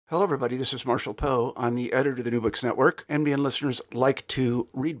Hello, everybody. This is Marshall Poe. I'm the editor of the New Books Network. NBN listeners like to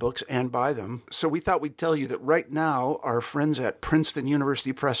read books and buy them. So we thought we'd tell you that right now, our friends at Princeton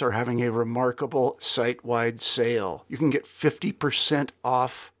University Press are having a remarkable site-wide sale. You can get 50%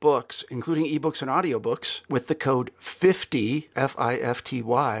 off books, including ebooks and audiobooks, with the code 50,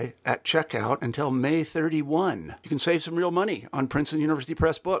 F-I-F-T-Y, at checkout until May 31. You can save some real money on Princeton University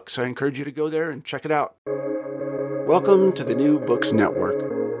Press books. I encourage you to go there and check it out. Welcome to the New Books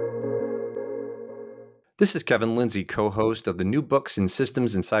Network. This is Kevin Lindsay, co-host of the New Books in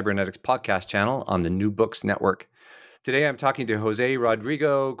Systems and Cybernetics podcast channel on the New Books Network. Today, I'm talking to Jose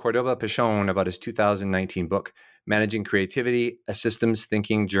Rodrigo Cordoba Pachon about his 2019 book, Managing Creativity, A Systems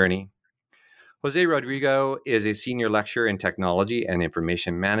Thinking Journey. Jose Rodrigo is a senior lecturer in technology and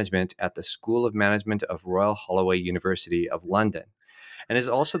information management at the School of Management of Royal Holloway University of London, and is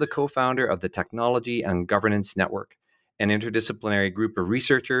also the co-founder of the Technology and Governance Network, an interdisciplinary group of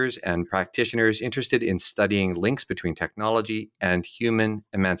researchers and practitioners interested in studying links between technology and human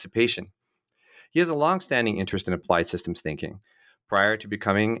emancipation. He has a long-standing interest in applied systems thinking. Prior to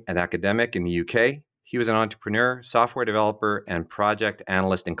becoming an academic in the UK, he was an entrepreneur, software developer, and project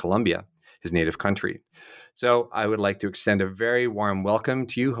analyst in Colombia, his native country. So I would like to extend a very warm welcome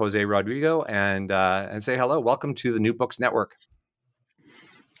to you, Jose Rodrigo, and say hello. Welcome to the New Books Network.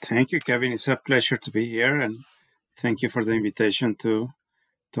 Thank you, Kevin. It's a pleasure to be here, and thank you for the invitation to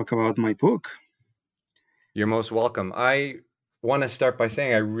talk about my book. You're most welcome. I want to start by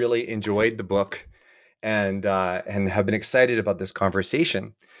saying I really enjoyed the book and have been excited about this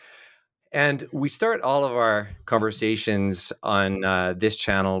conversation. And we start all of our conversations on this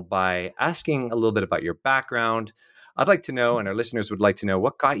channel by asking a little bit about your background. I'd like to know, and our listeners would like to know,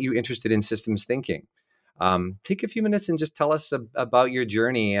 what got you interested in systems thinking? Take a few minutes and just tell us about your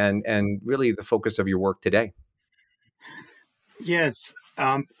journey and really the focus of your work today. Yes.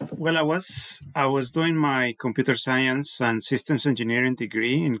 Well, I was doing my computer science and systems engineering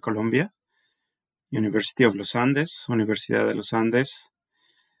degree in Colombia, University of Los Andes, Universidad de los Andes.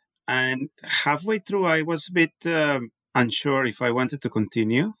 And halfway through, I was a bit unsure if I wanted to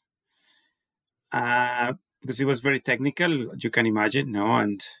continue because it was very technical, you can imagine, no?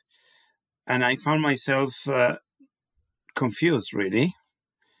 And I found myself confused, really,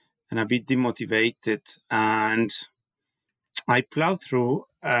 and a bit demotivated. And I plowed through,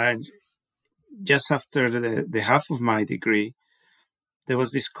 and just after the half of my degree, there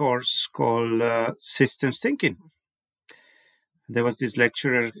was this course called Systems Thinking. There was this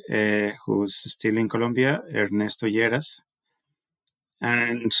lecturer who's still in Colombia, Ernesto Lleras,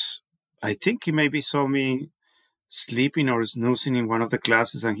 and I think he maybe saw me sleeping or snoozing in one of the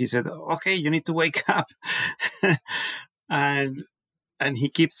classes, and he said, "Okay, you need to wake up," and he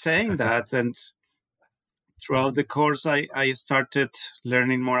keeps saying that, and throughout the course, I started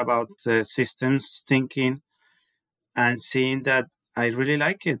learning more about systems thinking and seeing that I really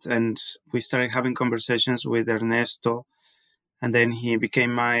like it. And we started having conversations with Ernesto, and then he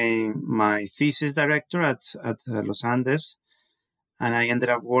became my thesis director at Los Andes. And I ended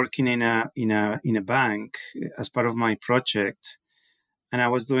up working in a bank as part of my project. And I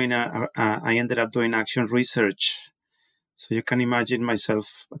was doing I ended up doing action research. So you can imagine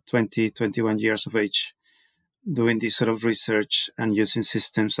myself at 20, 21 years of age doing this sort of research and using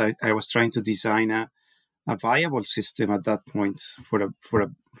systems. I was trying to design a viable system at that point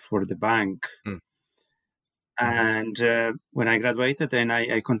for the bank. Mm. And when I graduated, then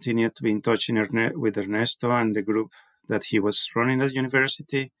I continued to be in touch with Ernesto and the group that he was running at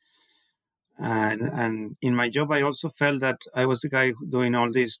university. And in my job, I also felt that I was the guy doing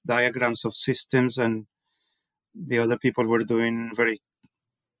all these diagrams of systems, and the other people were doing very,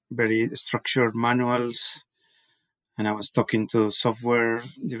 very structured manuals. And I was talking to software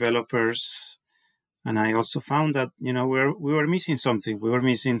developers. And I also found that, we were missing something. We were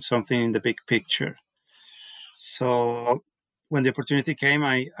missing something in the big picture. So when the opportunity came,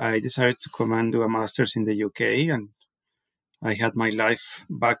 I decided to come and do a master's in the UK. And I had my life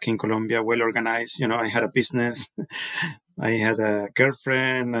back in Colombia well organized. I had a business. I had a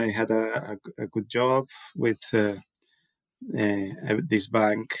girlfriend. I had a good job with this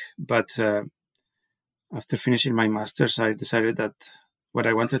bank. But after finishing my master's, I decided that what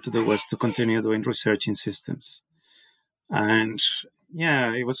I wanted to do was to continue doing research in systems. And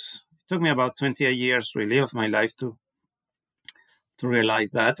yeah, it took me about 28 years really of my life to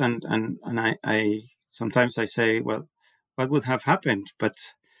realize that. And I sometimes I say, well, what would have happened? But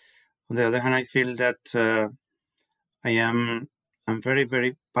on the other hand, I feel that I'm very,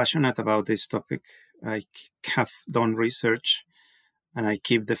 very passionate about this topic. I have done research and I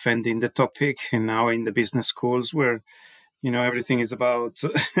keep defending the topic. And now in the business schools where everything is about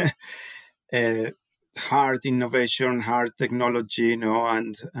hard innovation, hard technology,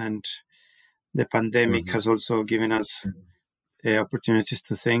 and the pandemic has also given us opportunities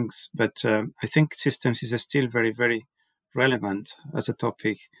to think. But I think systems is still very, very relevant as a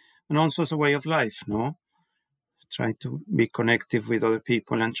topic, and also as a way of life, trying to be connected with other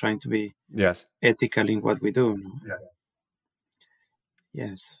people and trying to be ethical in what we do. Yeah.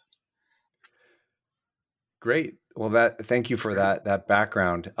 Yes. Great. Well, thank you for that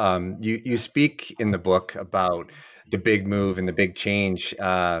background. You speak in the book about the big move and the big change. So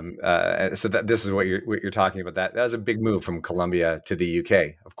that this is what you're talking about. That was a big move from Colombia to the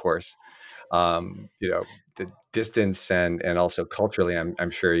UK, of course. The distance and also culturally,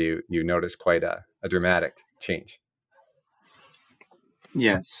 I'm sure you noticed quite a dramatic change.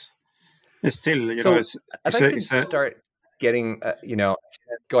 Yes. It's still, so I'd like to start getting,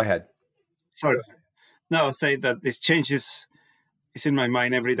 go ahead. Sorry. No, I'll say that this change is in my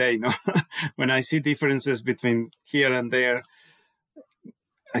mind every day. When I see differences between here and there,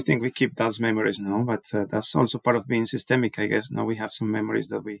 I think we keep those memories now. But that's also part of being systemic, I guess. Now we have some memories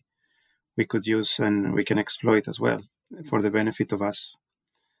that we could use and we can exploit as well for the benefit of us.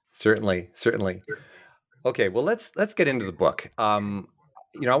 Certainly. Okay, well, let's get into the book.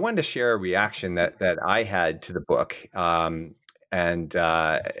 I wanted to share a reaction that I had to the book, and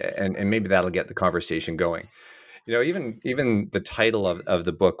maybe that'll get the conversation going. Even the title of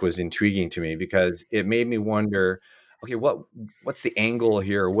the book was intriguing to me because it made me wonder, okay, what's the angle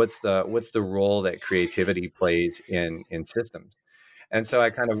here? What's the role that creativity plays in systems? And so I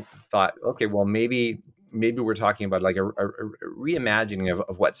kind of thought, okay, well, maybe we're talking about like a reimagining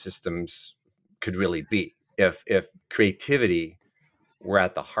of what systems could really be if creativity were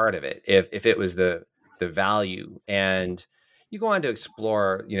at the heart of it, if it was the value. And you go on to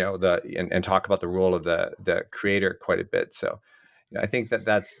explore, and talk about the role of the creator quite a bit. So I think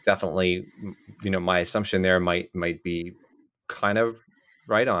that's definitely, my assumption there might be kind of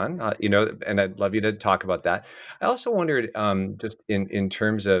right on, and I'd love you to talk about that. I also wondered, just in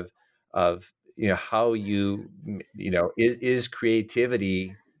terms of how is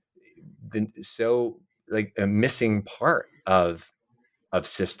creativity so like a missing part of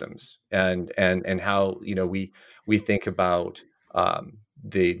systems, and how we think about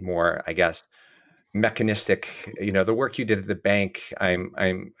the more, I guess, mechanistic, the work you did at the bank.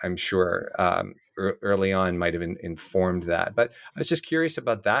 I'm sure early on might have informed that, but I was just curious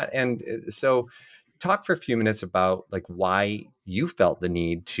about that. And so talk for a few minutes about like why you felt the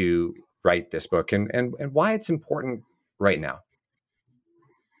need to write this book and why it's important right now.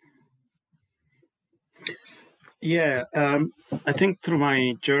 Yeah, I think through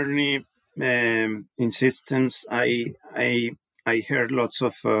my journey in systems, I heard lots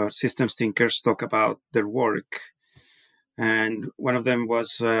of systems thinkers talk about their work, and one of them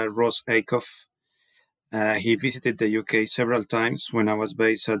was Ross Acuff. He visited the UK several times when I was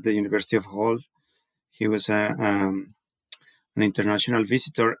based at the University of Hull. He was an international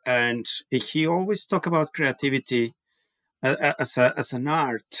visitor, and he always talked about creativity as an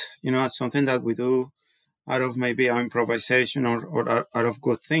art, as something that we do out of maybe our improvisation or out of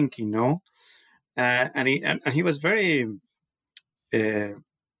good thinking, and he was very, the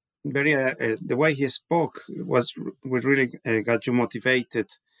way he spoke was really got you motivated.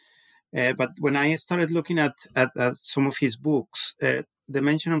 But when I started looking at some of his books, the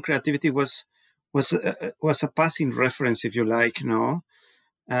mention on creativity was a passing reference, if you like,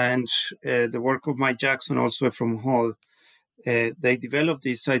 and the work of Mike Jackson, also from Hull. They developed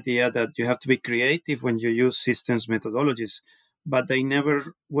this idea that you have to be creative when you use systems methodologies, but they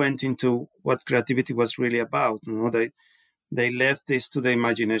never went into what creativity was really about. They left this to the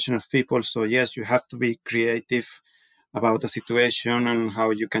imagination of people. So yes, you have to be creative about a situation and how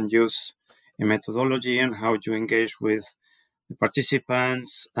you can use a methodology and how you engage with the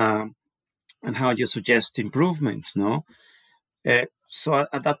participants, and how you suggest improvements. So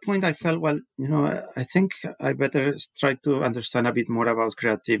at that point, I felt, well, I think I better try to understand a bit more about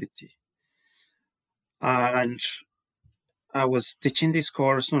creativity. And I was teaching this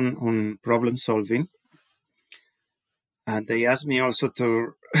course on problem solving. And they asked me also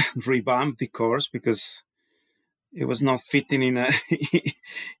to revamp the course because it was not fitting in a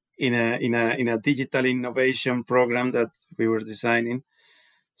in a digital innovation program that we were designing.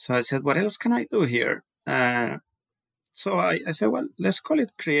 So I said, what else can I do here? So I said, well, let's call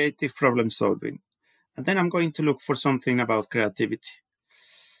it creative problem solving. And then I'm going to look for something about creativity.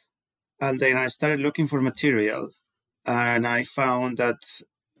 And then I started looking for material. And I found that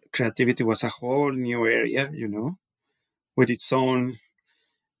creativity was a whole new area, with its own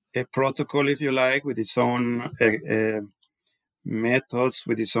protocol, if you like, with its own methods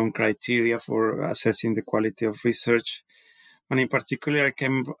with its own criteria for assessing the quality of research. And in particular, I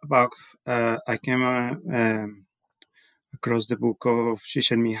came across the book of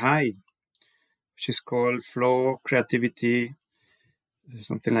Csikszentmihalyi, which is called Flow, Creativity,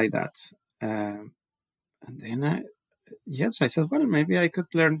 something like that. And then I said, well, maybe I could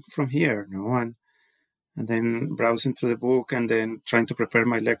learn from here, no? And then browsing through the book and then trying to prepare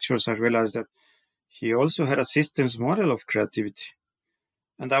my lectures, I realized that he also had a systems model of creativity.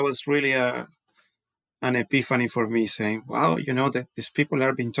 And that was really an epiphany for me, saying, wow, that these people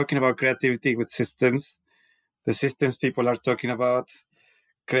have been talking about creativity with systems. The systems people are talking about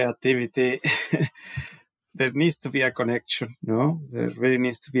creativity. There needs to be a connection, no? There really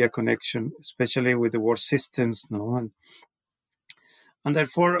needs to be a connection, especially with the word systems, no? And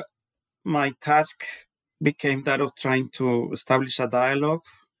therefore, my task became that of trying to establish a dialogue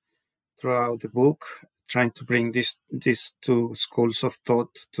throughout the book, trying to bring these two schools of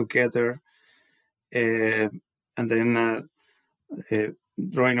thought together, and then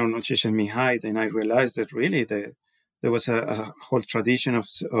drawing on Csikszentmihalyi, then I realized that really there was a whole tradition of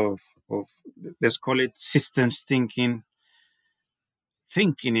let's call it systems thinking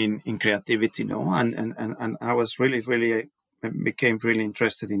in creativity, no? And I was really became really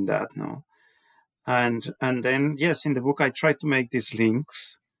interested in that, no? And then, yes, in the book, I tried to make these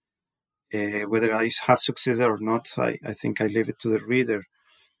links. Whether I have succeeded or not, I think I leave it to the reader.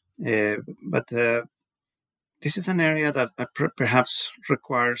 But this is an area that perhaps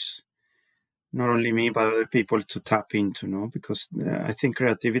requires not only me, but other people to tap into, no? Because I think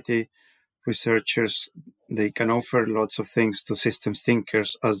creativity researchers, they can offer lots of things to systems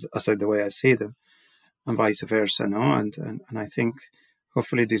thinkers as the way I see them, and vice versa, no? And I think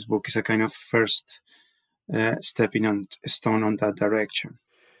hopefully this book is a kind of first stepping stone on that direction.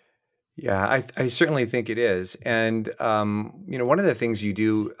 Yeah, I certainly think it is. And, one of the things you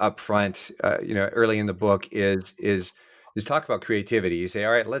do up front, early in the book is talk about creativity. You say,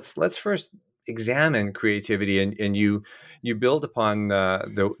 all right, let's first examine creativity. And you build upon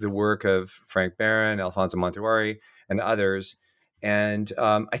the work of Frank Barron, Alfonso Montuori, and others. And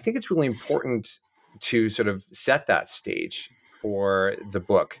I think it's really important to sort of set that stage for the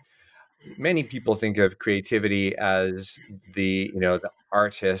book. Many people think of creativity as the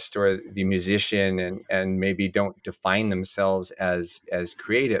artist or the musician, and maybe don't define themselves as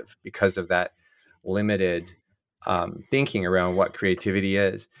creative because of that limited thinking around what creativity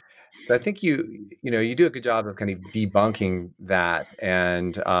is. So I think you do a good job of kind of debunking that,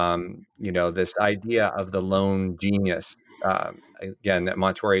 and this idea of the lone genius, again, that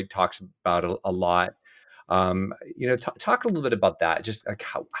Montuori talks about a lot. Talk a little bit about that, just like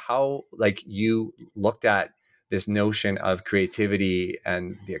how like you looked at this notion of creativity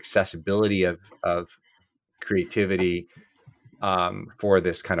and the accessibility of creativity for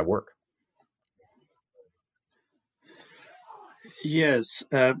this kind of work. Yes,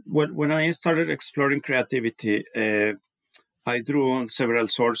 when I started exploring creativity, I drew on several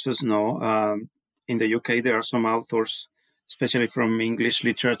sources. No, in the UK there are some authors, especially from English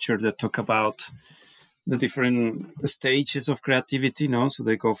literature, that talk about the different stages of creativity. No, so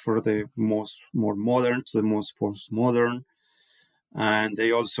they go for the more modern to the most postmodern, and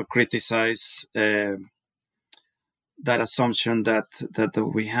they also criticize that assumption that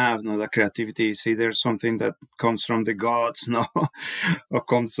we have, no, that creativity is either something that comes from the gods, no, or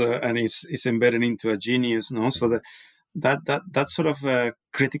comes and is embedded into a genius, no. So that sort of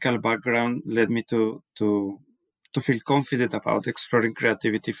critical background led me to feel confident about exploring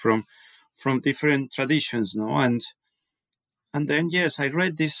creativity from different traditions, no. And then, yes, I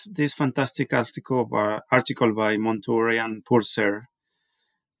read this fantastic article by Montuori and Purser.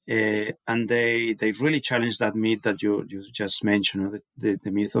 And they really challenge that myth that you just mentioned, the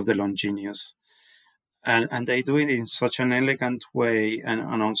myth of the lone genius, and they do it in such an elegant way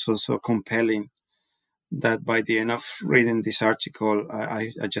and also so compelling that by the end of reading this article,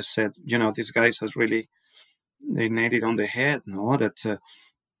 I just said, these guys have really, they nailed it on the head, no, that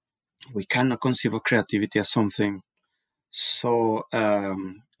we cannot conceive of creativity as something so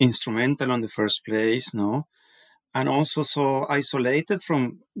instrumental in the first place, no, and also so isolated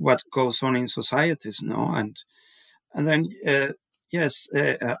from what goes on in societies, no? And then, yes,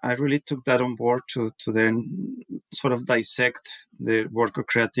 I really took that on board to then sort of dissect the work of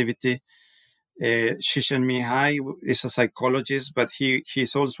creativity. Csikszentmihalyi is a psychologist, but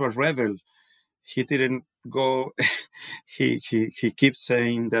he's also a rebel. He didn't go. he keeps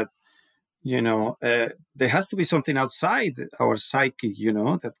saying that there has to be something outside our psyche,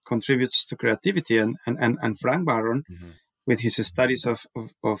 that contributes to creativity. And Frank Barron, with his studies of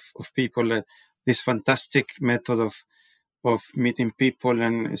people, this fantastic method of of meeting people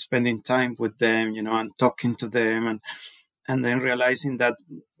and spending time with them, and talking to them, and then realizing that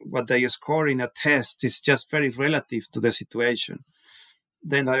what they score in a test is just very relative to the situation.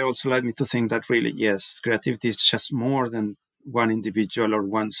 Then that also led me to think that really, yes, creativity is just more than one individual or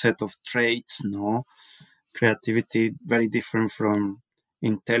one set of traits. No, creativity very different from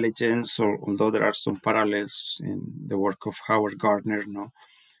intelligence, or although there are some parallels in the work of Howard Gardner. No,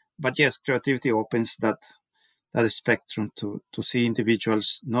 but yes, creativity opens that spectrum to see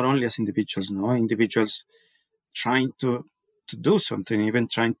individuals not only as individuals, no, individuals trying to do something, even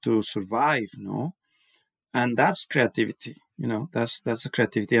trying to survive, no, and that's creativity. That's the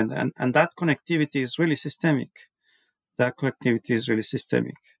creativity, and that connectivity is really systemic. That connectivity is really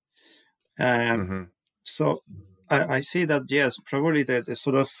systemic. So I see that, yes, probably the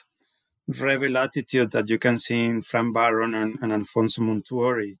sort of rebel attitude that you can see in Frank Barron and Alfonso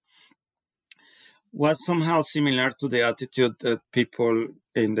Montuori was somehow similar to the attitude that people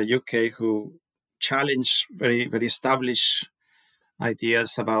in the UK who challenge very, very established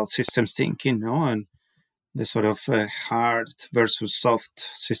ideas about systems thinking, no, and the sort of hard versus soft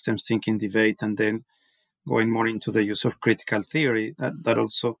systems thinking debate, and then going more into the use of critical theory. That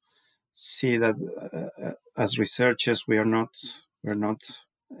also see that as researchers we're not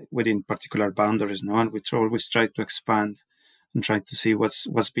within particular boundaries, no, and we always try to expand and try to see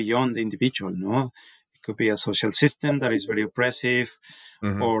what's beyond the individual, no. It could be a social system that is very oppressive,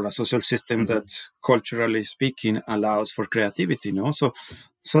 or a social system that, culturally speaking, allows for creativity, no. So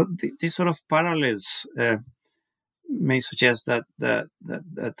these sort of parallels may suggest that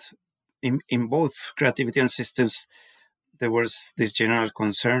in both creativity and systems there was this general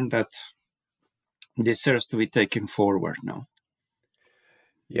concern that deserves to be taken forward now.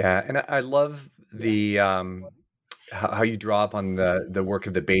 Yeah, and I love the how you draw upon the work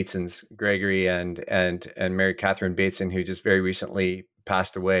of the Batesons, Gregory and Mary Catherine Bateson, who just very recently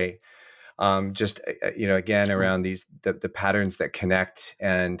passed away. Again, around these the patterns that connect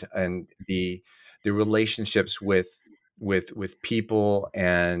and the relationships with people,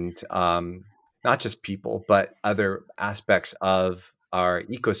 and not just people but other aspects of our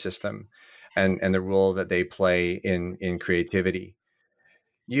ecosystem, and the role that they play in creativity.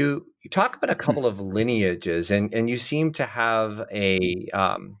 You talk about a couple of lineages, and you seem to have a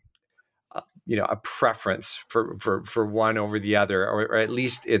preference for one over the other, or at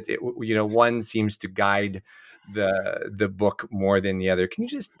least one seems to guide the book more than the other. Can you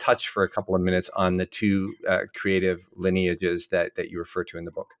just touch for a couple of minutes on the two creative lineages that you refer to in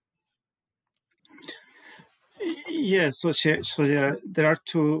the book? Yeah, so there are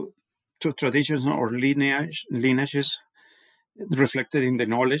two traditions or lineages reflected in the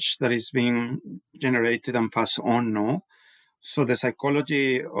knowledge that is being generated and passed on, no? So the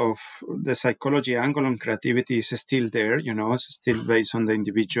psychology angle on creativity is still there, it's still based on the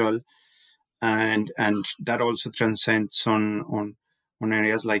individual, and that also transcends on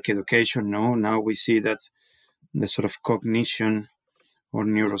areas like education, no? Now we see that the sort of cognition or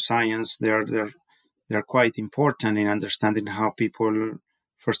neuroscience, they're quite important in understanding how people,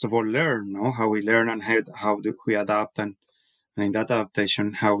 first of all, learn, no? How we learn and how do we adapt, and in that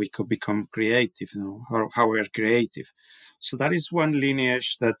adaptation, how we could become creative, how we're creative. So that is one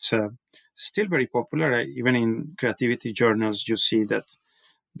lineage that's still very popular. Even in creativity journals, you see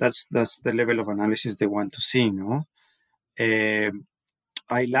that's the level of analysis they want to see, no? I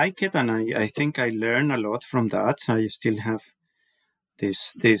like it, and I think I learn a lot from that. I still have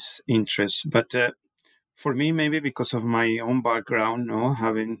this interest, but for me, maybe because of my own background, no,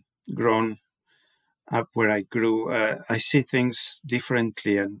 having grown up where I grew, I see things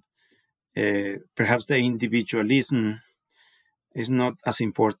differently, and perhaps the individualism is not as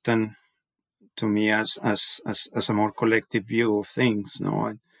important to me as a more collective view of things,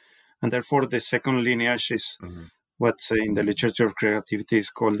 no, and therefore the second lineage is what in the literature of creativity is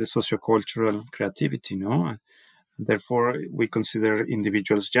called the sociocultural creativity, no, and therefore we consider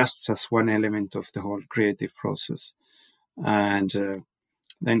individuals just as one element of the whole creative process, and the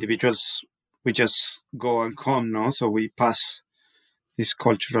individuals, we just go and come, no? So we pass these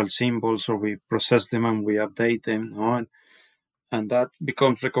cultural symbols, or we process them and we update them, no? And that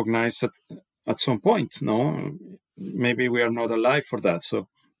becomes recognized at some point, no? Maybe we are not alive for that. So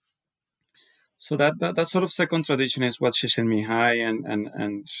that sort of second tradition is what Csikszentmihalyi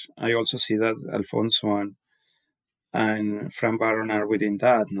and I also see that Alfonso and Frank Barron are within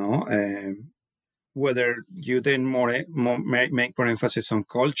that, no? Whether you then make more emphasis on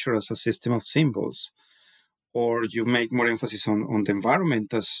culture as a system of symbols, or you make more emphasis on the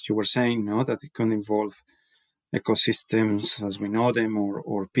environment, as you were saying, no, that it can involve ecosystems as we know them,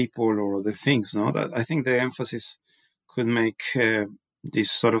 or people, or other things, no. That I think the emphasis could make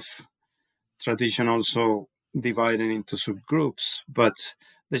this sort of tradition also divided into subgroups. But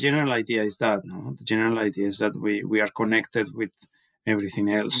the general idea is that, no, the general idea is that we are connected with everything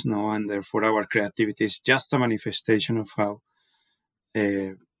else, no, and therefore our creativity is just a manifestation of how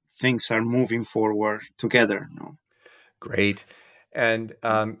things are moving forward together, no. Great. And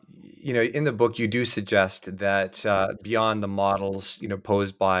in the book, you do suggest that beyond the models,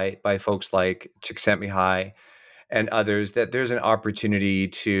 posed by folks like Csikszentmihalyi and others, that there's an opportunity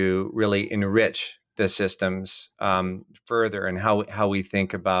to really enrich the systems further, and how we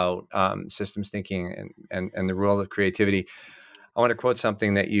think about systems thinking and the role of creativity. I want to quote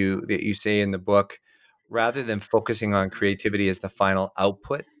something that you say in the book. Rather than focusing on creativity as the final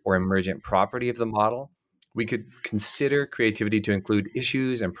output or emergent property of the model, we could consider creativity to include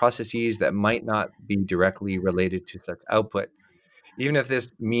issues and processes that might not be directly related to such output, even if this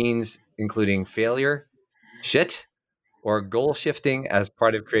means including failure, shit, or goal shifting as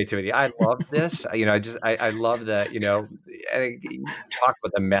part of creativity. I love this. I love that, you talk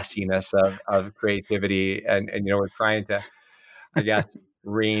about the messiness of creativity, and we're trying to, I guess,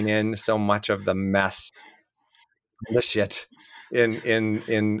 rein in so much of the mess, the shit through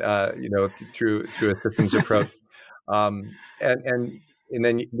a systems approach. And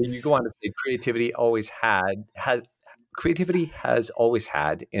then you go on to say creativity has always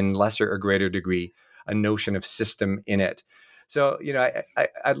had, in lesser or greater degree, a notion of system in it. So,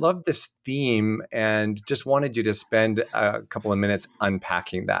 I love this theme, and just wanted you to spend a couple of minutes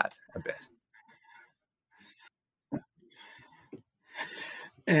unpacking that a bit.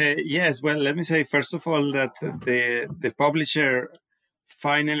 Yes, well, let me say first of all that the publisher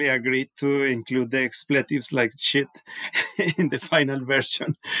finally agreed to include the expletives like shit in the final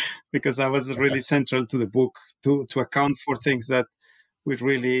version, because that was really central to the book, to account for things that we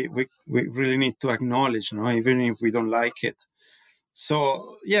really need to acknowledge, no, even if we don't like it.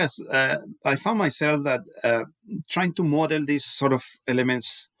 So yes, I found myself that trying to model these sort of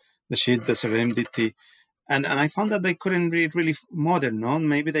elements, the shit, the serendipity, and I found that they couldn't be really modern, no?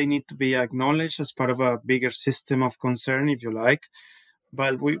 Maybe they need to be acknowledged as part of a bigger system of concern, if you like.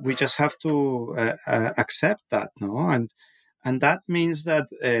 But we just have to accept that, no? And that means that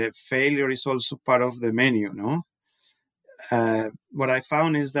failure is also part of the menu, no? What I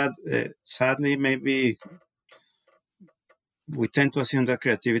found is that sadly, maybe we tend to assume that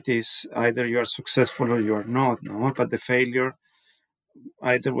creativity is either you are successful or you are not, no? But the failure,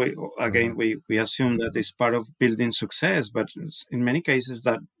 either way, again, we assume that it's part of building success, but in many cases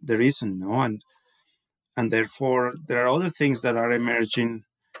that there isn't, no? And therefore there are other things that are emerging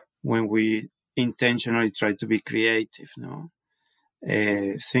when we intentionally try to be creative, no?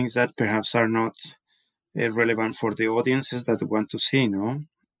 Things that perhaps are not relevant for the audiences that we want to see, no?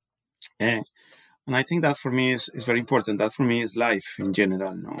 And I think that for me is very important. That for me is life in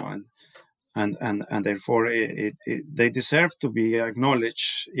general, no? And therefore they deserve to be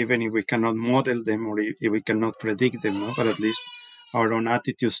acknowledged, even if we cannot model them or if we cannot predict them, no? But at least our own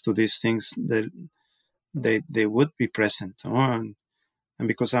attitudes to these things, they would be present, no? And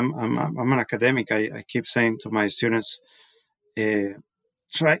because I'm an academic, I keep saying to my students,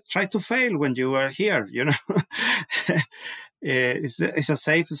 try to fail when you are here, you know. It's a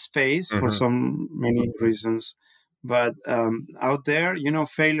safe space for some many reasons, but out there, you know,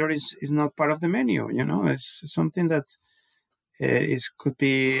 failure is not part of the menu. You know, it's something that could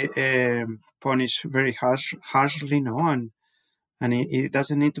be punished very harshly, no, and it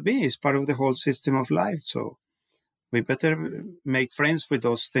doesn't need to be. It's part of the whole system of life. So we better make friends with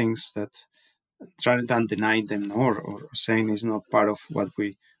those things that, rather than deny them, no, or saying it's not part of what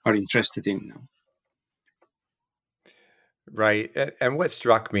we are interested in, no. Right. And what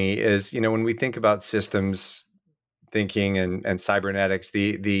struck me is, when we think about systems thinking and cybernetics,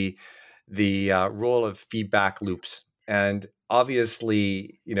 the role of feedback loops. And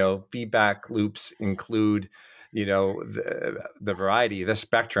obviously, feedback loops include, the variety, the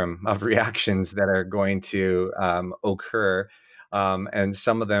spectrum of reactions that are going to occur. And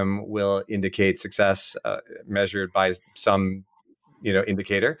some of them will indicate success measured by some,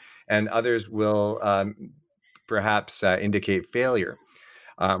 indicator, and others will perhaps indicate failure,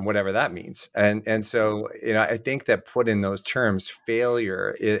 whatever that means. And so, I think that put in those terms,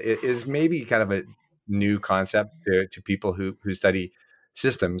 failure is maybe kind of a new concept to people who study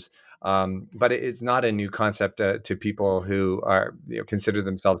systems. But it's not a new concept to people who are, consider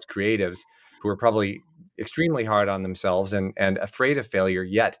themselves creatives, who are probably extremely hard on themselves and afraid of failure.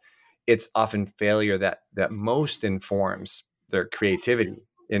 Yet it's often failure that most informs their creativity.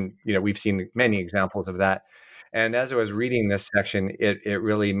 And, we've seen many examples of that. And as I was reading this section, it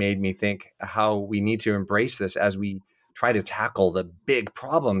really made me think how we need to embrace this as we try to tackle the big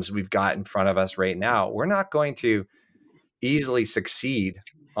problems we've got in front of us right now, we're not going to easily succeed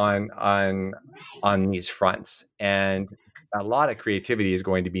on these fronts. And a lot of creativity is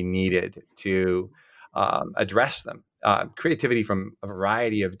going to be needed to address them. Creativity from a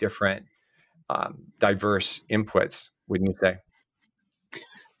variety of different diverse inputs, wouldn't you say?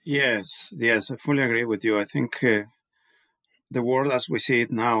 Yes, I fully agree with you. I think the world as we see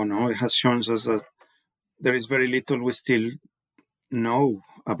it now, no, it has shown us that there is very little we still know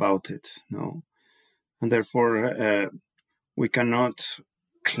about it, no, and therefore we cannot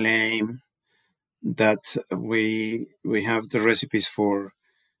claim that we have the recipes for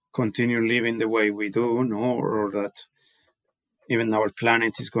continue living the way we do, no, or that even our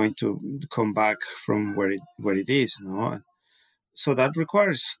planet is going to come back from where it is, no. So that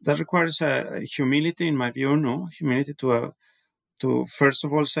requires a humility, in my view, no, humility to first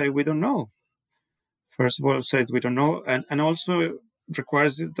of all say we don't know. First of all, say we don't know, and also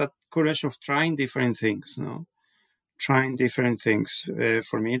requires that courage of trying different things, no, trying different things.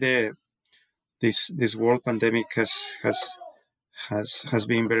 For me, this world pandemic has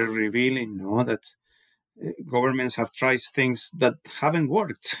been very revealing, no, that governments have tried things that haven't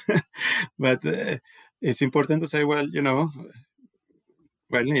worked, but it's important to say, well,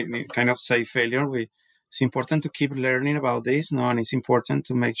 kind of say failure. It's important to keep learning about this, no, and it's important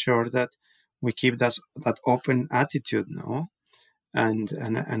to make sure that we keep that open attitude, no, and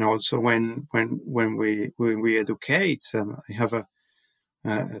also when we educate. I have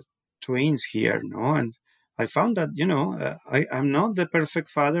twins here, no, and I found that I'm not the perfect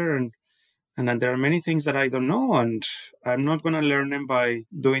father, and then there are many things that I don't know, and I'm not going to learn them by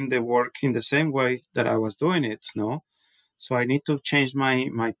doing the work in the same way that I was doing it, no. So I need to change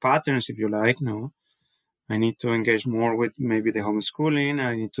my patterns, if you like, no. I need to engage more with maybe the homeschooling.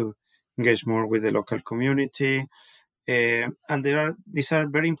 I need to engage more with the local community. And these are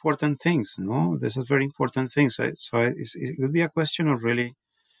very important things, no? These are very important things. It would be a question of really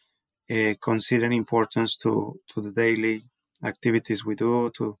considering importance to the daily activities we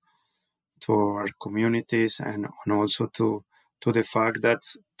do, to our communities, and also to the fact that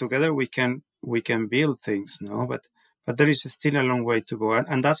together we can build things, no? But there is still a long way to go,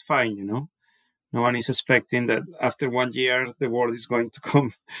 and that's fine, No one is expecting that after 1 year the world is going to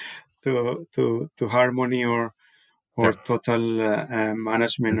come to harmony or total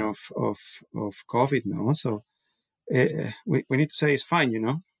management of COVID, no? So we need to say it's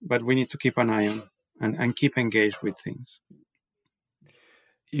fine, but we need to keep an eye on and keep engaged with things.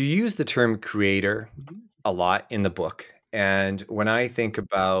 You use the term creator a lot in the book. And when I think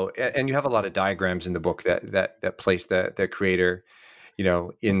about, and you have a lot of diagrams in the book that place the creator,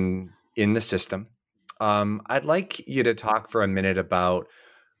 in the system. I'd like you to talk for a minute about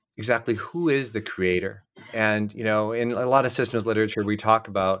exactly who is the creator. And, in a lot of systems literature, we talk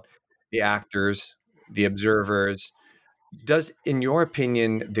about the actors, the observers. Does, in your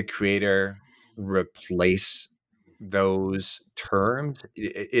opinion, the creator replace those terms?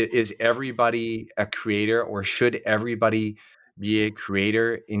 Is everybody a creator, or should everybody be a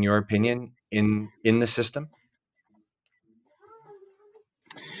creator, in your opinion, in the system?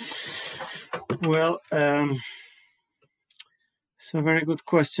 Well, it's a very good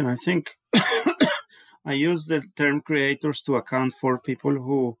question. I think I use the term creators to account for people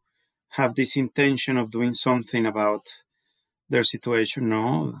who have this intention of doing something about their situation,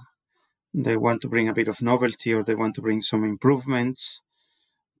 no? They want to bring a bit of novelty, or they want to bring some improvements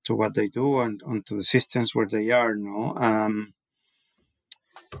to what they do and onto the systems where they are, no?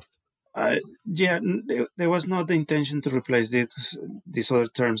 There was not the intention to replace these other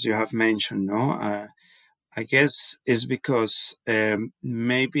terms you have mentioned, no? I guess it's because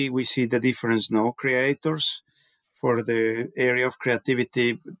maybe we see the difference, no? Creators for the area of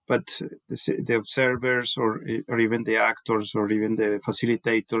creativity, but the observers or even the actors or even the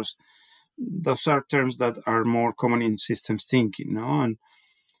facilitators, those are terms that are more common in systems thinking, no? And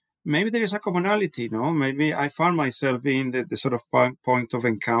maybe there is a commonality, no? Maybe I found myself being the sort of point of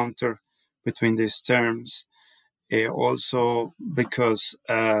encounter between these terms, also because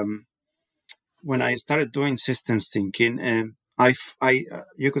when I started doing systems thinking,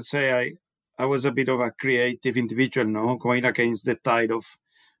 you could say I was a bit of a creative individual, no, going against the tide of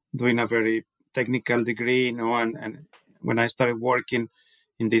doing a very technical degree, no, and when I started working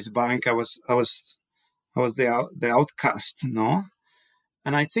in this bank, I was the outcast, no,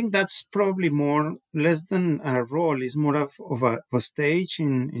 and I think that's probably more less than a role, is more of a stage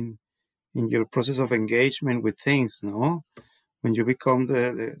in your process of engagement with things, no, when you become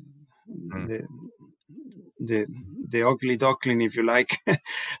the the ugly duckling, if you like.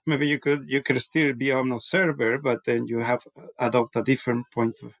 Maybe you could still be an observer, but then you have adopt a different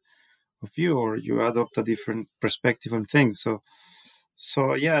point of view, or you adopt a different perspective on things.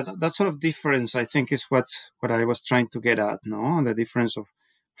 So yeah, that sort of difference, I think, is what I was trying to get at. No, the difference of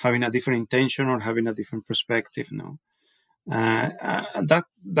having a different intention or having a different perspective. No.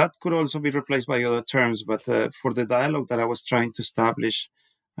 That could also be replaced by other terms, but for the dialogue that I was trying to establish,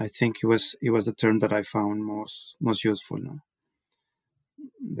 I think it was the term that I found most useful. No?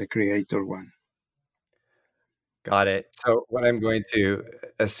 The creator one. Got it. So what I'm going to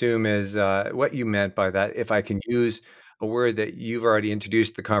assume is what you meant by that, if I can use a word that you've already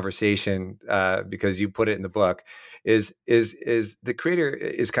introduced the conversation because you put it in the book, is the creator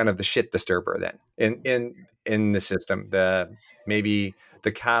is kind of the shit disturber then in the system, the maybe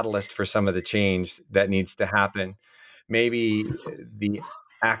the catalyst for some of the change that needs to happen, maybe the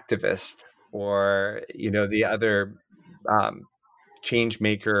activist or the other change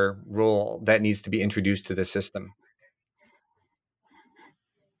maker role that needs to be introduced to the system.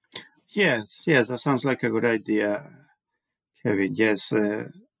 Yes, that sounds like a good idea, Kevin. Yes,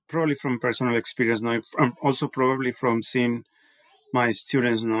 probably from personal experience. Now, also probably from seeing my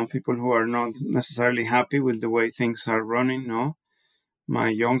students, people who are not necessarily happy with the way things are running. No, my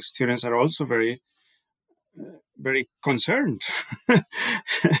young students are also very, very concerned,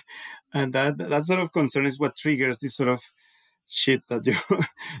 and that sort of concern is what triggers this sort of shit that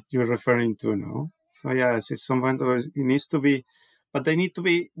you're referring to. No, so yes, it's someone that it needs to be. But they need to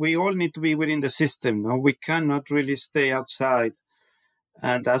be. We all need to be within the system. No, we cannot really stay outside,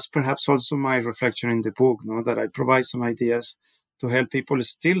 and that's perhaps also my reflection in the book. No, that I provide some ideas to help people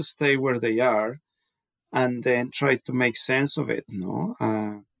still stay where they are, and then try to make sense of it. No,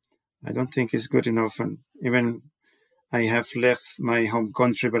 I don't think it's good enough, and even I have left my home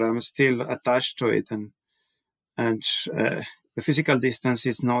country, but I'm still attached to it, and the physical distance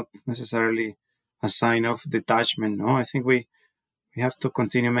is not necessarily a sign of detachment. No, I think we have to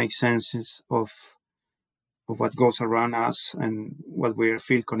continue to make sense of what goes around us and what we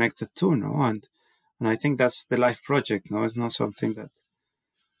feel connected to. No, and I think that's the life project. No, it's not something that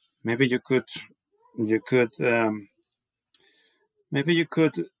maybe you could maybe you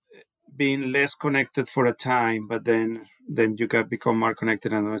could be less connected for a time, but then you can become more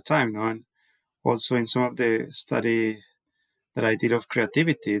connected another time. No, and also in some of the study that I did of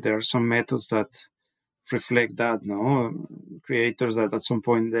creativity, there are some methods that reflect that. No, creators that at some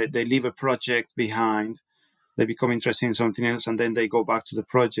point they leave a project behind, they become interested in something else, and then they go back to the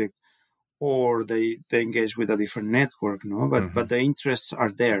project, or they engage with a different network. No, but the interests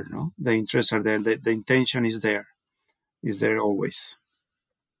are there. No, the interests are there. The intention is there always.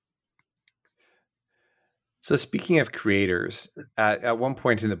 So speaking of creators, at one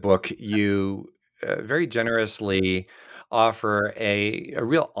point in the book, you very generously offer a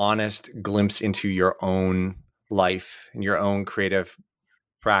real honest glimpse into your own life and your own creative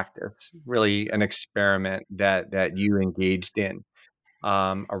practice, really an experiment that you engaged in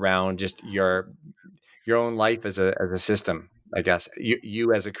around just your own life as a system, I guess,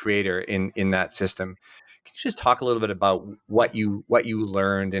 you as a creator in that system. Can you just talk a little bit about what you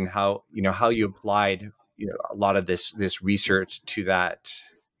learned and how you applied a lot of this research to that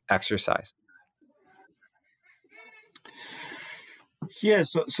exercise? Yeah,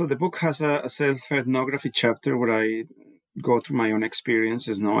 so the book has a self-ethnography chapter where I go through my own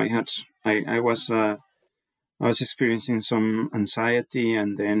experiences. No, I was experiencing some anxiety,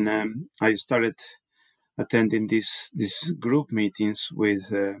 and then I started attending these group meetings with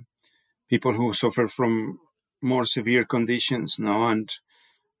people who suffer from more severe conditions. No,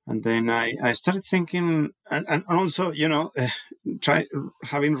 and then I started thinking, and also try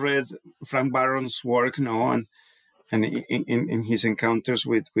having read Frank Barron's work. No, and in his encounters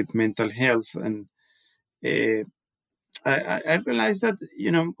with mental health, and I realized that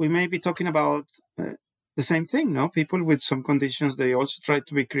we may be talking about the same thing. No, people with some conditions, they also try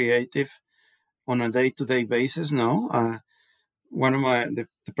to be creative on a day-to-day basis. No, one of the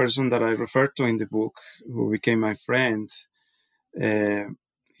person that I referred to in the book, who became my friend,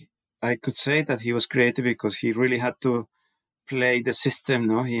 I could say that he was creative because he really had to play the system.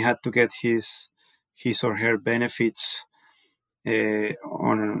 No, he had to get his or her benefits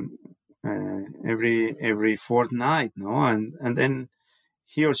on every fortnight. No, and then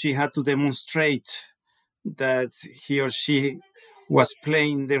he or she had to demonstrate that he or she was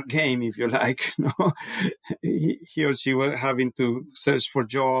playing their game, if you like. No, he or she was having to search for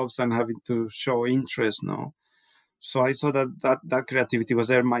jobs and having to show interest. No, so I saw that creativity was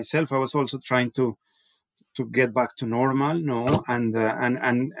there myself. I was also trying to get back to normal, no, and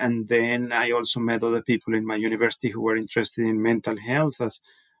then I also met other people in my university who were interested in mental health as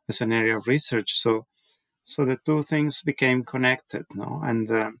an area of research. So the two things became connected, no,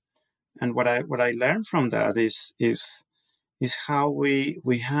 and what I learned from that is how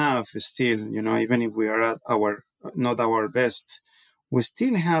we have still, even if we are at our not our best, we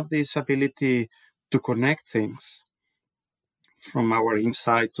still have this ability to connect things from our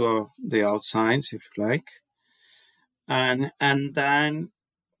inside to the outside, if you like. And then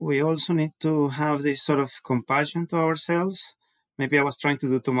we also need to have this sort of compassion to ourselves. Maybe I was trying to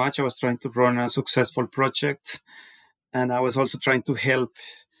do too much. I was trying to run a successful project, and I was also trying to help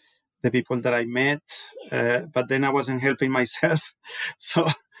the people that I met, but then I wasn't helping myself. So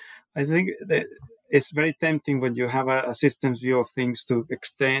I think that it's very tempting when you have a systems view of things to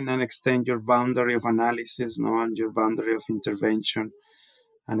extend your boundary of analysis, no, and your boundary of intervention,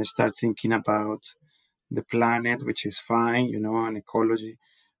 and start thinking about the planet, which is fine, and ecology.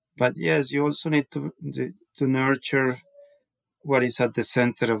 But yes, you also need to nurture what is at the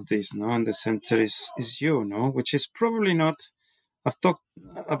center of this, no, and the center is you, no, which is probably not. I've talked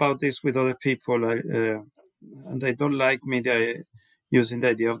about this with other people, and they don't like me using the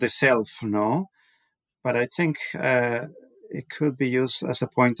idea of the self, no. But I think it could be used as a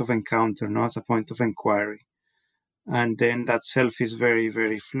point of encounter, no, as a point of inquiry. And then that self is very,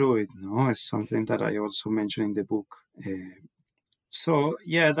 very fluid, no. It's something that I also mentioned in the book. So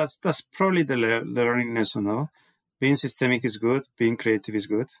yeah, that's probably the learning lesson, no. Being systemic is good, being creative is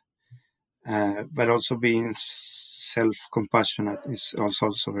good, but also being self-compassionate is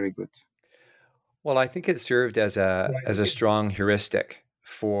also very good. Well, I think it served as a strong heuristic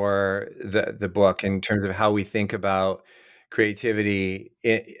for the book in terms of how we think about creativity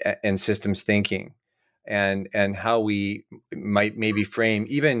and systems thinking, and how we might maybe frame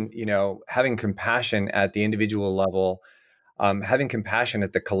even having compassion at the individual level, having compassion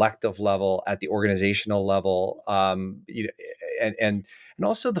at the collective level, at the organizational level, and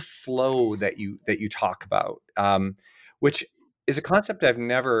also the flow that you talk about, which is a concept I've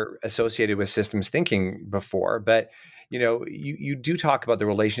never associated with systems thinking before. But you do talk about the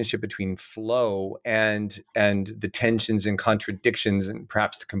relationship between flow and the tensions and contradictions and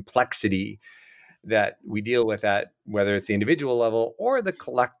perhaps the complexity that we deal with at whether it's the individual level or the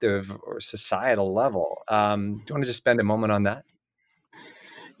collective or societal level. Do you want to just spend a moment on that?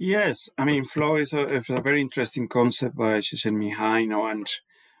 Yes, I mean, flow is a very interesting concept by Csikszentmihalyi,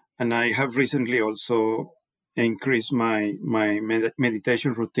 and I have recently also increased my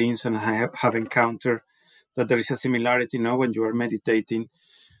meditation routines, and I have encountered that there is a similarity. When you are meditating,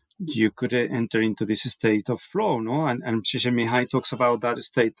 you could enter into this state of flow, and Csikszentmihalyi talks about that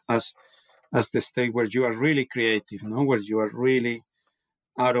state as the state where you are really creative, where you are really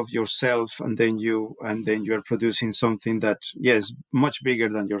out of yourself, and then you are producing something that much bigger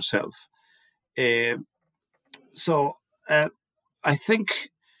than yourself. So I think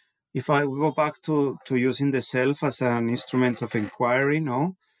if I go back to using the self as an instrument of inquiry,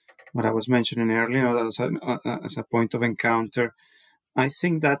 what I was mentioning earlier, as a point of encounter, I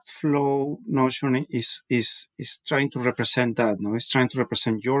think that flow notion is trying to represent that. It's trying to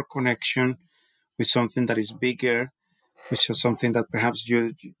represent your connection with something that is bigger, which is something that perhaps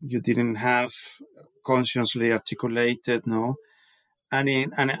you didn't have consciously articulated, and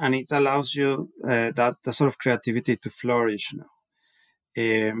it allows you that sort of creativity to flourish.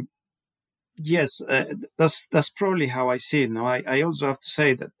 Yes, that's probably how I see it. I also have to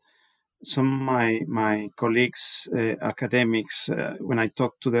say that some of my colleagues, academics, when I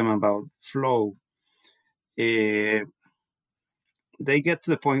talk to them about flow, they get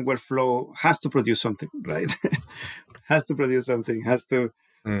to the point where flow has to produce something, right? has to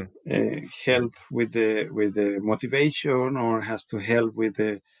help with the motivation, or has to help with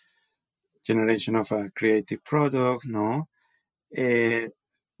the generation of a creative product,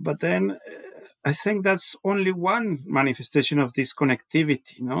 but then I think that's only one manifestation of this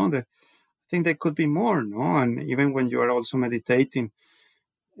connectivity, I think there could be more, and even when you are also meditating,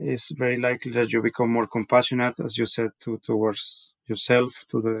 it's very likely that you become more compassionate, as you said, towards yourself,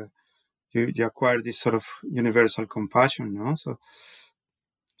 you acquire this sort of universal compassion,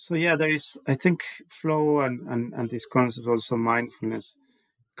 so yeah, there is, I think, flow and this concept also mindfulness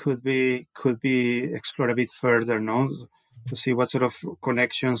could be explored a bit further, to see what sort of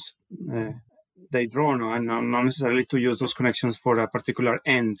connections they draw, and not necessarily to use those connections for a particular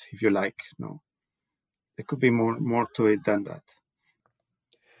end, if you like. There could be more to it than that.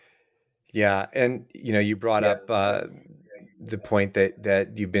 Yeah, and you brought up the point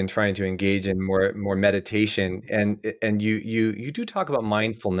that you've been trying to engage in more meditation, and you do talk about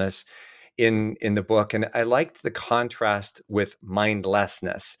mindfulness in the book, and I liked the contrast with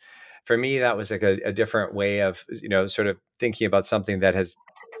mindlessness. For me, that was like a different way of, sort of thinking about something that has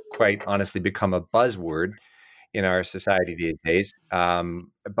quite honestly become a buzzword in our society these days.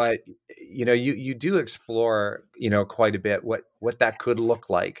 But you do explore quite a bit what that could look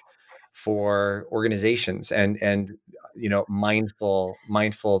like for organizations, and mindful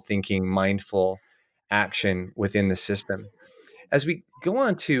thinking, mindful action within the system. As we go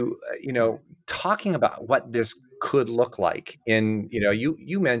on to talking about what this could look like, in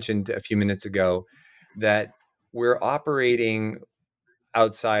you mentioned a few minutes ago that we're operating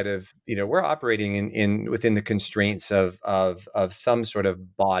outside of, we're operating in within the constraints of some sort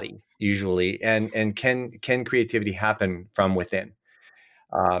of body usually, and can creativity happen from within?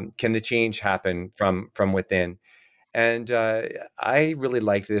 Can the change happen from within? And I really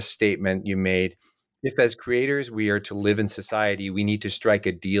like this statement you made: if as creators we are to live in society, we need to strike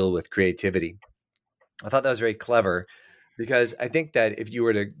a deal with creativity. I thought that was very clever, because I think that if you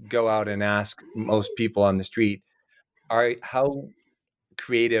were to go out and ask most people on the street, how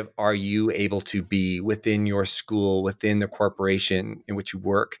creative are you able to be within your school, within the corporation in which you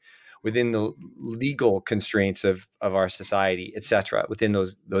work, within the legal constraints of our society, etc., within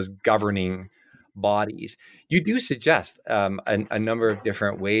those governing bodies? You do suggest a number of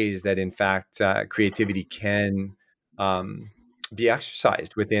different ways that, in fact, creativity can be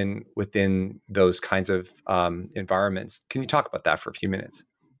exercised within those kinds of environments. Can you talk about that for a few minutes?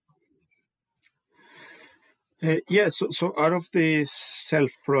 So out of the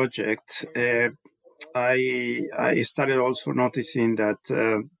self project, I started also noticing that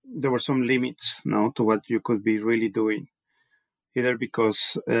there were some limits now to what you could be really doing, either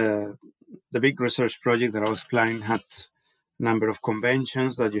because the big research project that I was planning had a number of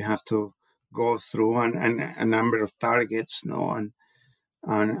conventions that you have to go through, and a number of targets, and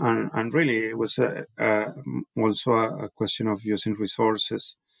really it was also a question of using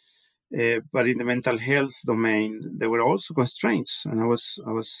resources. But in the mental health domain, there were also constraints, and I was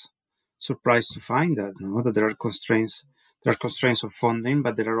surprised to find that there are constraints. There are constraints of funding,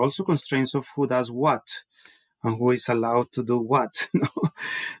 but there are also constraints of who does what and who is allowed to do what.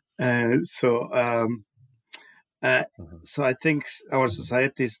 So I think our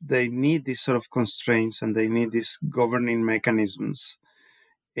societies, they need these sort of constraints, and they need these governing mechanisms.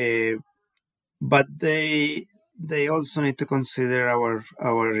 But they also need to consider our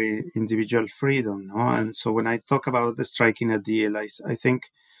individual freedom, no? And so when I talk about the striking a deal, I think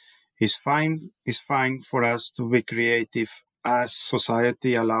it's fine for us to be creative as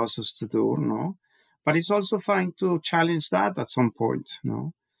society allows us to do, no? But it's also fine to challenge that at some point,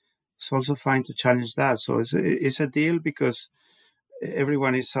 no? It's also fine to challenge that. So it's a deal because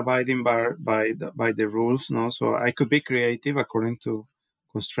everyone is abiding by the rules, no? So I could be creative according to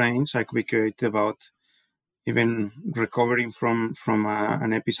constraints. I could be creative about even recovering from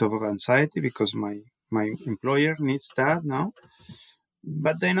an episode of anxiety because my employer needs that now.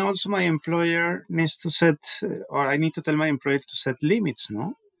 But then also my employer needs to set, or I need to tell my employer to set limits,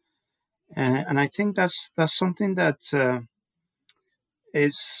 no? And I think that's something that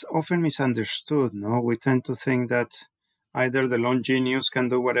is often misunderstood, no? We tend to think that either the lone genius can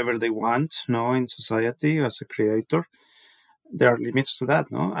do whatever they want, no, in society as a creator. There are limits to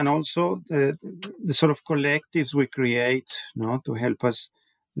that, no? And also the sort of collectives we create, no, to help us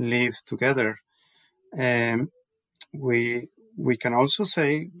live together. We can also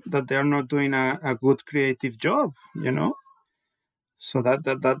say that they are not doing a good creative job, So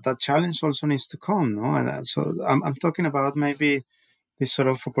that challenge also needs to come, no? And so I'm talking about maybe these sort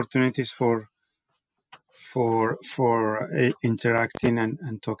of opportunities for interacting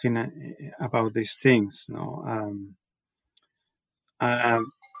and talking about these things, no?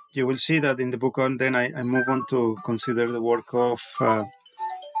 You will see that in the book, and then I move on to consider the work of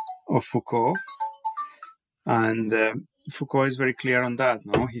Foucault, and Foucault is very clear on that.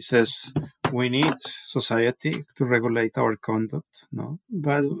 No, he says we need society to regulate our conduct. No,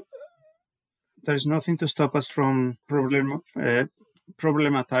 but there is nothing to stop us from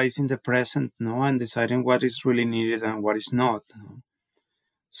problematizing the present. No, and deciding what is really needed and what is not. No?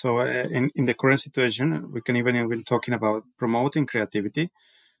 So in the current situation, we can even talking about promoting creativity.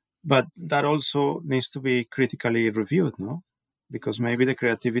 But that also needs to be critically reviewed, no? Because maybe the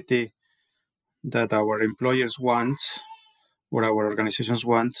creativity that our employers want or our organizations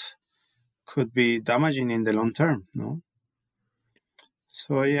want could be damaging in the long term, no?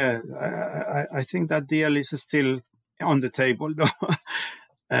 So yeah, I think that deal is still on the table, no?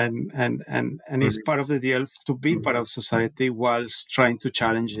 and it's part of the deal to be part of society whilst trying to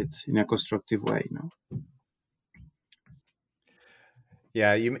challenge it in a constructive way, no?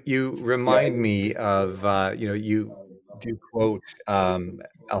 Yeah, you remind me of you do quote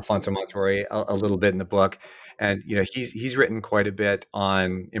Alfonso Montori a little bit in the book, and he's written quite a bit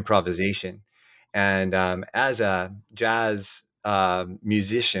on improvisation, and as a jazz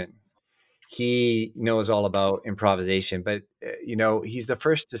musician, he knows all about improvisation. But he's the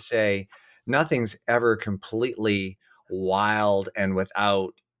first to say nothing's ever completely wild and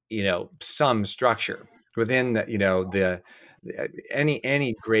without some structure within the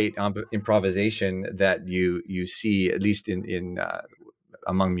any great improvisation that you see, at least in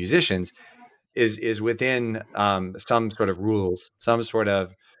among musicians, is within some sort of rules, some sort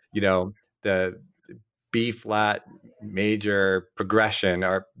of the B flat major progression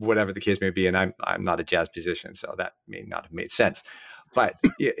or whatever the case may be. And I'm not a jazz musician, so that may not have made sense. But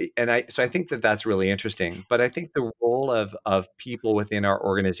so I think that's really interesting. But I think the role of people within our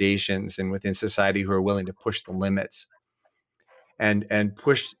organizations and within society who are willing to push the limits and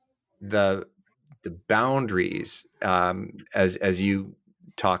push the boundaries, as you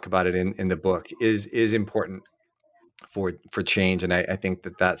talk about it in the book, is important for change. And I think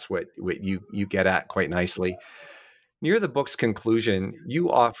that's what you get at quite nicely. Near the book's conclusion,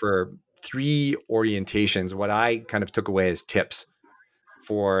 you offer 3 orientations, what I kind of took away as tips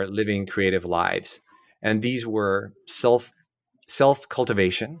for living creative lives. And these were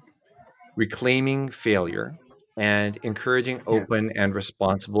self-cultivation, reclaiming failure, and encouraging open and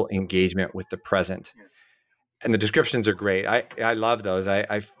responsible engagement with the present. And the descriptions are great. I love those.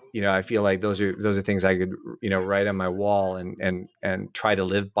 I feel like those are things I could write on my wall and try to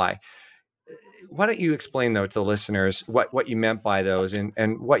live by. Why don't you explain, though, to the listeners what you meant by those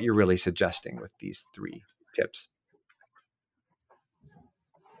and what you're really suggesting with these 3 tips?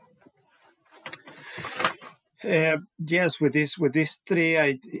 Yes, with these 3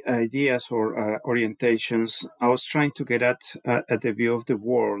 ideas or orientations, I was trying to get at the view of the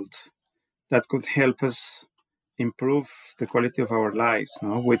world that could help us improve the quality of our lives,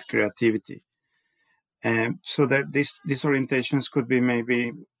 with creativity. So that these orientations could be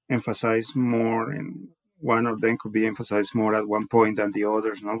maybe emphasized more, and one of them could be emphasized more at one point than the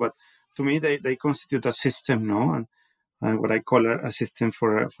others. But to me, they constitute a system, and what I call a system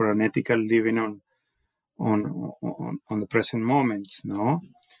for an ethical living on the present moment.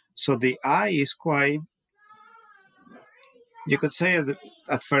 So the I is quite, you could say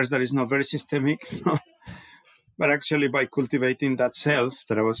at first that is not very systemic. But actually, by cultivating that self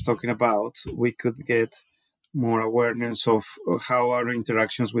that I was talking about, we could get more awareness of how our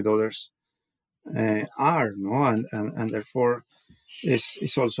interactions with others are, and therefore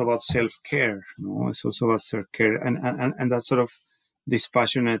it's also about self-care. It's also about self-care, and that sort of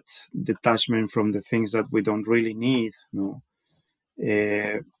dispassionate detachment from the things that we don't really need.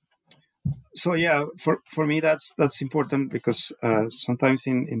 So yeah, for me that's important, because sometimes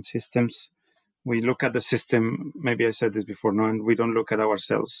in systems we look at the system. Maybe I said this before, and we don't look at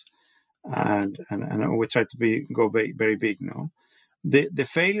ourselves, and we try to go very, very big. The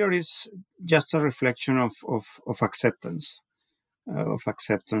failure is just a reflection of acceptance, and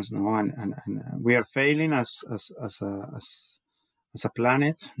we are failing as a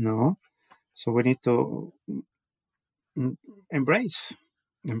planet. So we need to embrace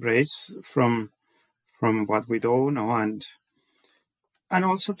from what we do, and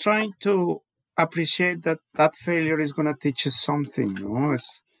also trying to appreciate that failure is going to teach us something.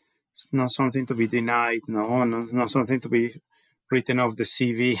 It's not something to be denied. Not something to be written off the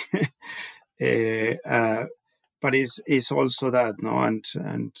CV. But it's also that.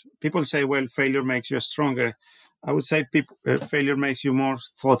 And people say, well, failure makes you stronger. I would say failure makes you more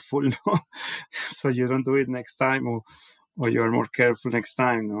thoughtful. So you don't do it next time, or you are more careful next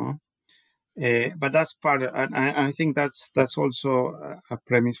time. But that's part of, and I think that's also a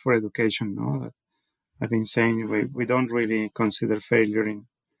premise for education. That I've been saying we don't really consider failure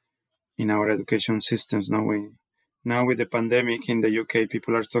in our education systems. Now with the pandemic in the UK,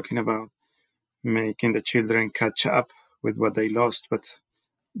 people are talking about making the children catch up with what they lost. But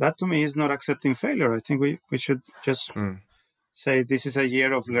that to me is not accepting failure. I think we should just say this is a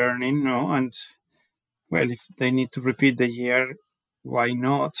year of learning, and well, if they need to repeat the year, why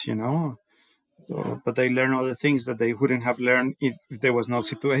not, So, but they learn all the things that they wouldn't have learned if there was no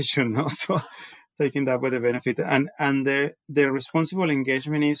situation, So taking that with the benefit, and the responsible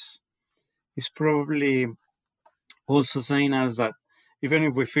engagement is probably also saying us that even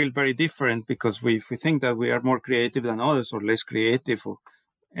if we feel very different, because if we think that we are more creative than others or less creative or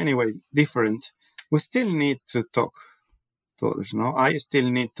anyway different, we still need to talk to others. I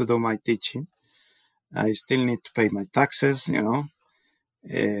still need to do my teaching. I still need to pay my taxes.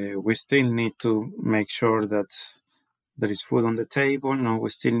 We still need to make sure that there is food on the table. No, we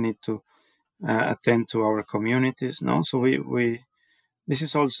still need to attend to our communities. No, so we this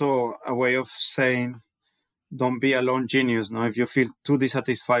is also a way of saying, don't be a lone genius. No, if you feel too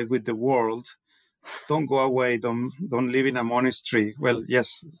dissatisfied with the world, don't go away. Don't live in a monastery. Well,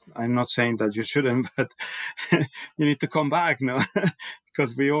 yes, I'm not saying that you shouldn't, but you need to come back, no,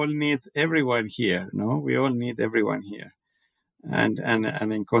 because we all need everyone here. No, we all need everyone here, and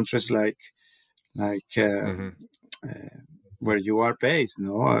in countries like where you are based,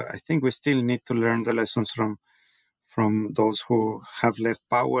 no, I think we still need to learn the lessons from those who have left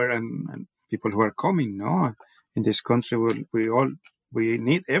power and people who are coming. No, in this country, we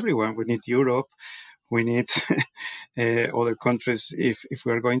need everyone. We need Europe. We need other countries if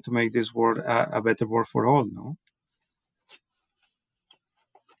we are going to make this world a better world for all. No.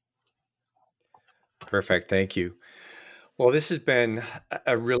 Perfect. Thank you. Well, this has been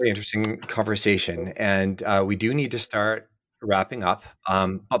a really interesting conversation, and we do need to start wrapping up.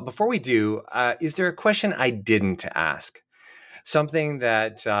 But before we do, is there a question I didn't ask? Something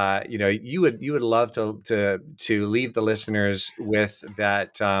that you would love to leave the listeners with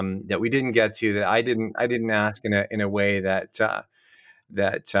that that we didn't get to, that I didn't ask in a way that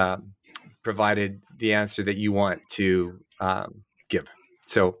provided the answer that you want to give.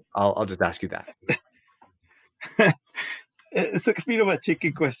 So I'll just ask you that. It's a bit of a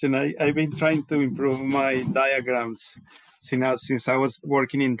tricky question. I've been trying to improve my diagrams since I was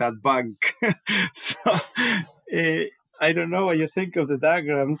working in that bank. So I don't know what you think of the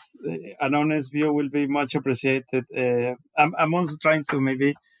diagrams. An honest view will be much appreciated. I'm also trying to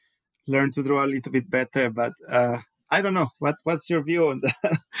maybe learn to draw a little bit better, but I don't know. What's your view on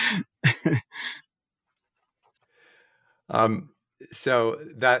that? So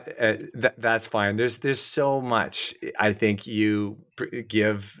that's fine. There's so much I think you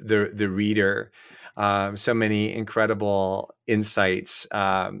give the reader, so many incredible insights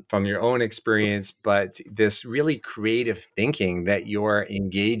from your own experience, but this really creative thinking that you're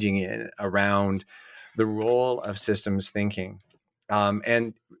engaging in around the role of systems thinking,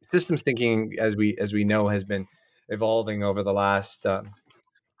 and systems thinking, as we know, has been evolving over the last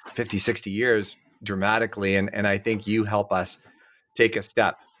 50, 60 years dramatically, and I think you help us take a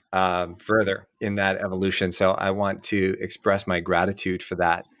step further in that evolution. So I want to express my gratitude for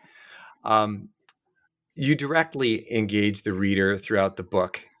that. You directly engage the reader throughout the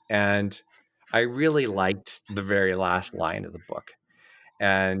book, and I really liked the very last line of the book.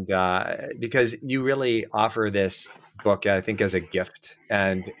 And because you really offer this book, I think, as a gift,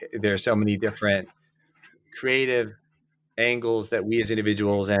 and there are so many different creative angles that we as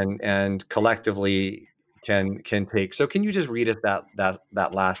individuals and collectively can take. So can you just read us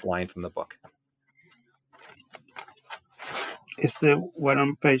that last line from the book? It's the one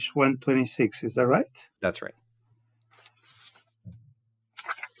on page 126, is that right? That's right.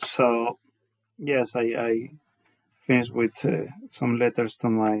 So, yes, I finished with some letters to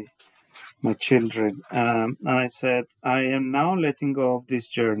my children. And I said, I am now letting go of this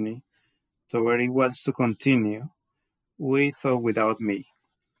journey to where it wants to continue, with or without me.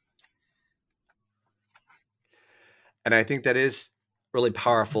 And I think that is really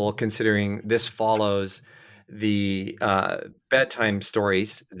powerful, considering this follows the bedtime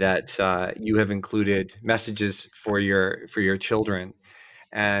stories that you have included, messages for your children.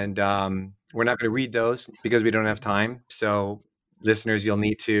 And we're not going to read those because we don't have time. So listeners, you'll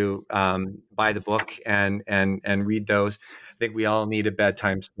need to buy the book and read those. I think we all need a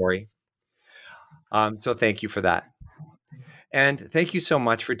bedtime story. So thank you for that. And thank you so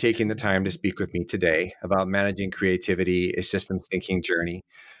much for taking the time to speak with me today about managing creativity, a systems thinking journey.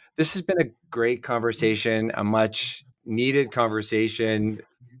 This has been a great conversation, a much needed conversation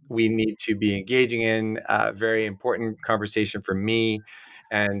we need to be engaging in, a very important conversation for me,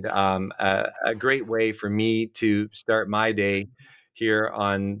 and a great way for me to start my day here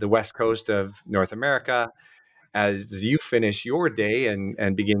on the West Coast of North America as you finish your day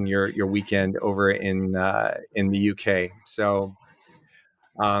and begin your weekend over in the UK. So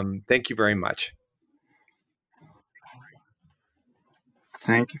thank you very much.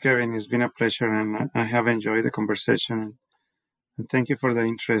 Thank you, Kevin. It's been a pleasure, and I have enjoyed the conversation. And thank you for the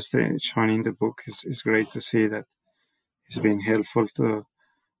interest shown in the book. It's great to see that it's been helpful to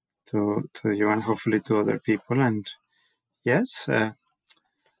you and hopefully to other people. And yes,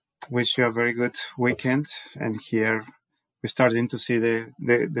 wish you a very good weekend. And here we're starting to see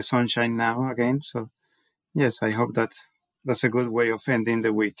the sunshine now again. So yes, I hope that's a good way of ending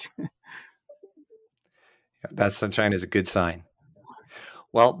the week. That sunshine is a good sign.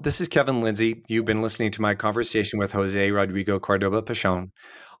 Well, this is Kevin Lindsay. You've been listening to my conversation with Jose Rodrigo Cordoba Pachon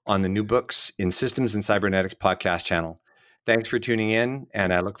on the New Books in Systems and Cybernetics podcast channel. Thanks for tuning in,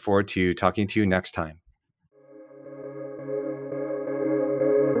 and I look forward to talking to you next time.